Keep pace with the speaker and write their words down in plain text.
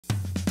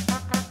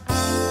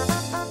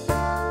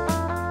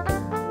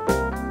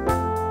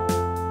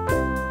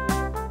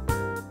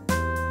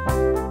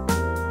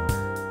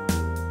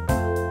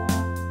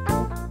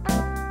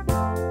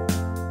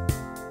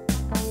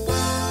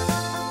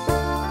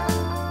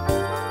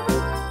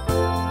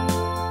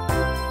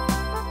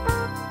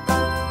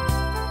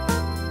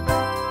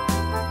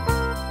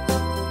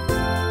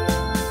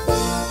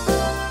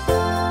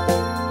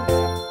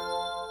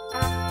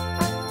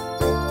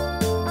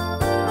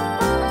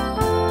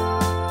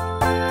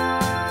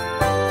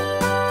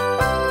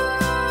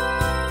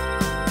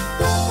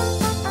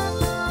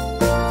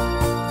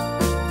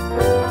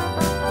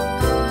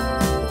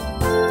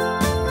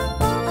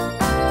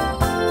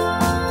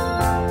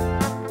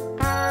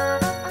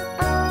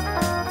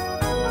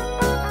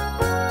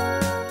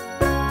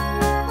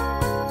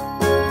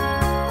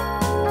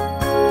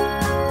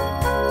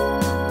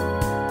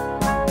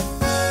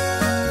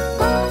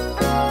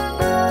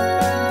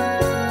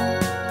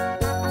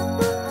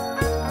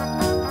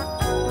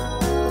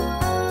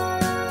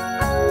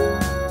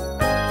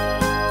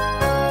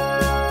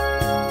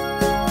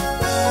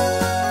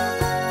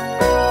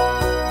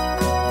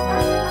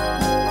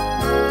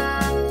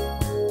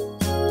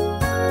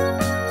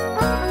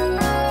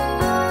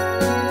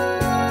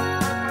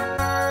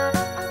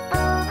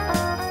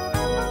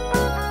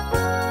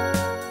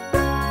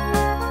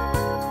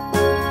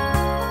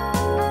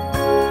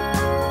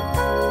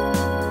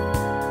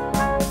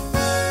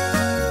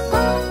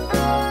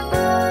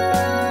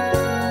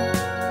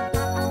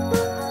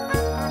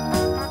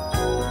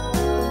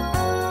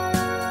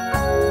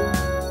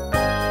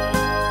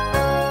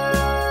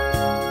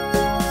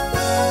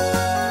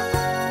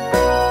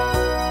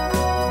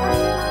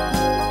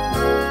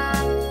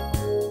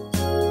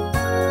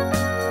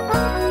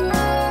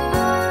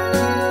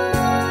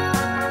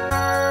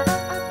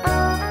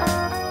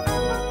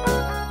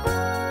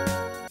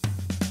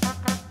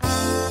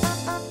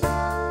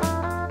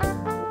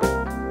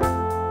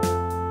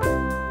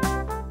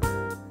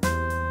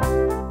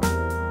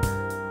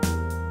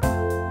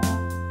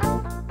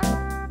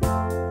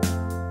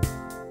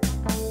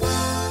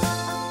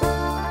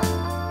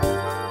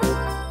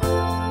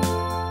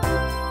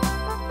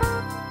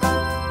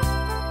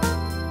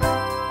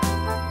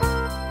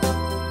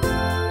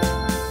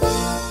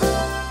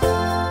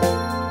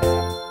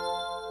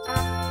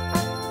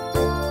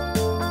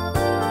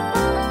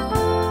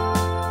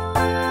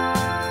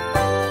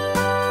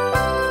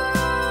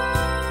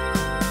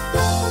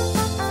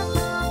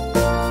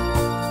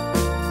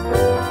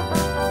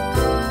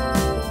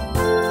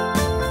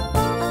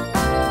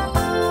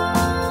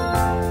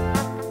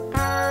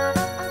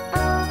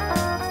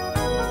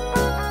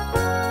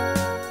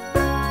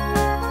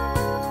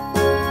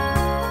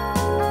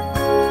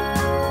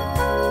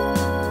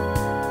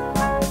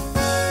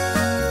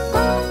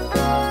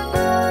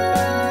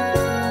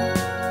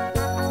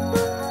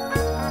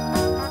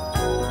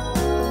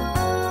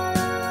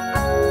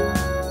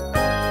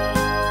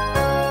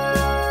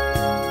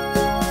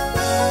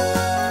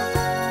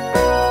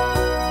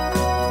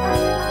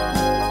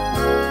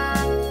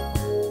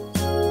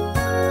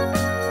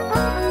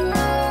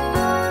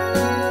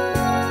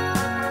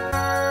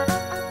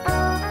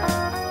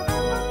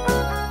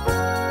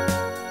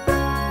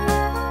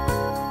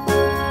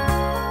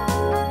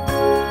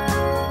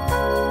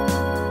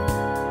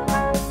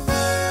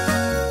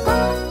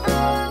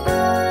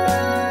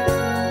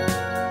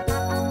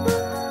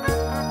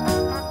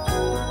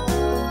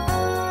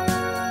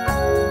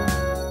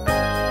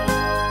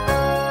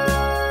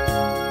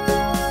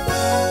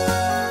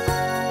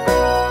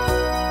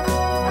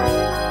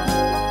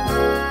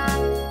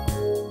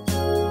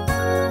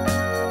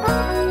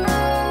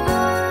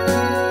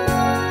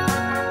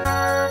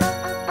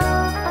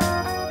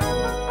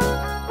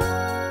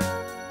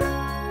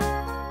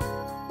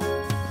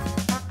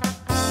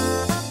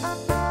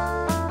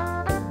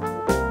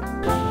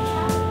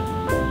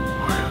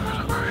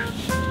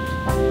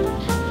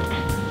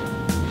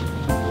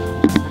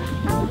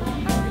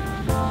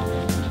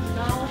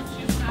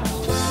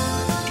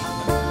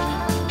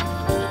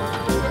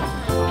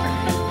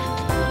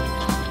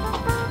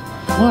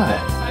What?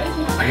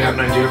 I got an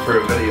idea for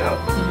a video.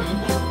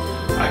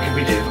 I could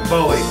be David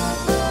Bowie.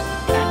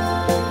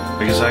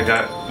 Because I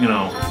got, you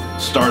know,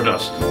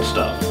 stardust and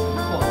stuff.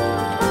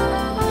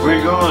 Where are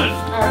you going?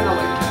 I don't know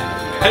what you're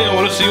doing. Hey, I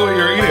want to see what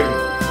you're eating.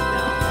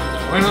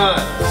 Why not?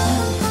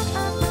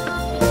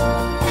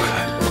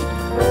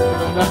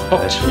 Oh,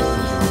 Jesus.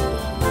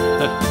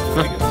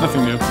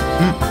 Nothing new.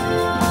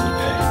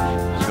 Hey,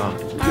 how's it going?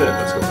 Good,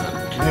 let's go back.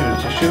 Do you need a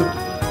tissue?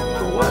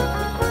 For what?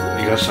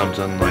 You got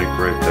something like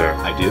right there.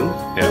 I do?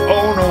 Yeah.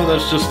 Oh no,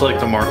 that's just like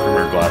the mark from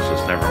your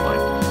glasses. Never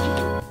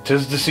mind.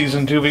 'Tis the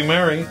season to be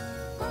merry.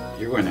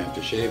 You're going to have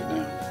to shave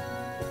now.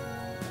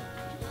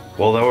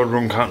 Well, that would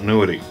ruin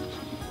continuity.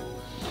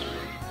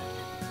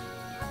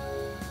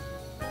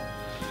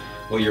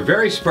 Well, you're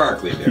very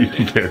sparkly there,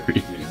 Dan.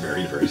 Very. You're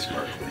very, very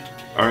sparkly.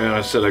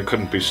 Ariana said I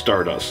couldn't be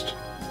stardust.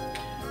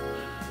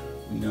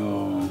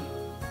 No.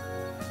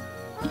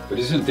 But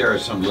isn't there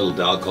some little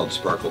doll called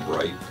Sparkle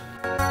Bright?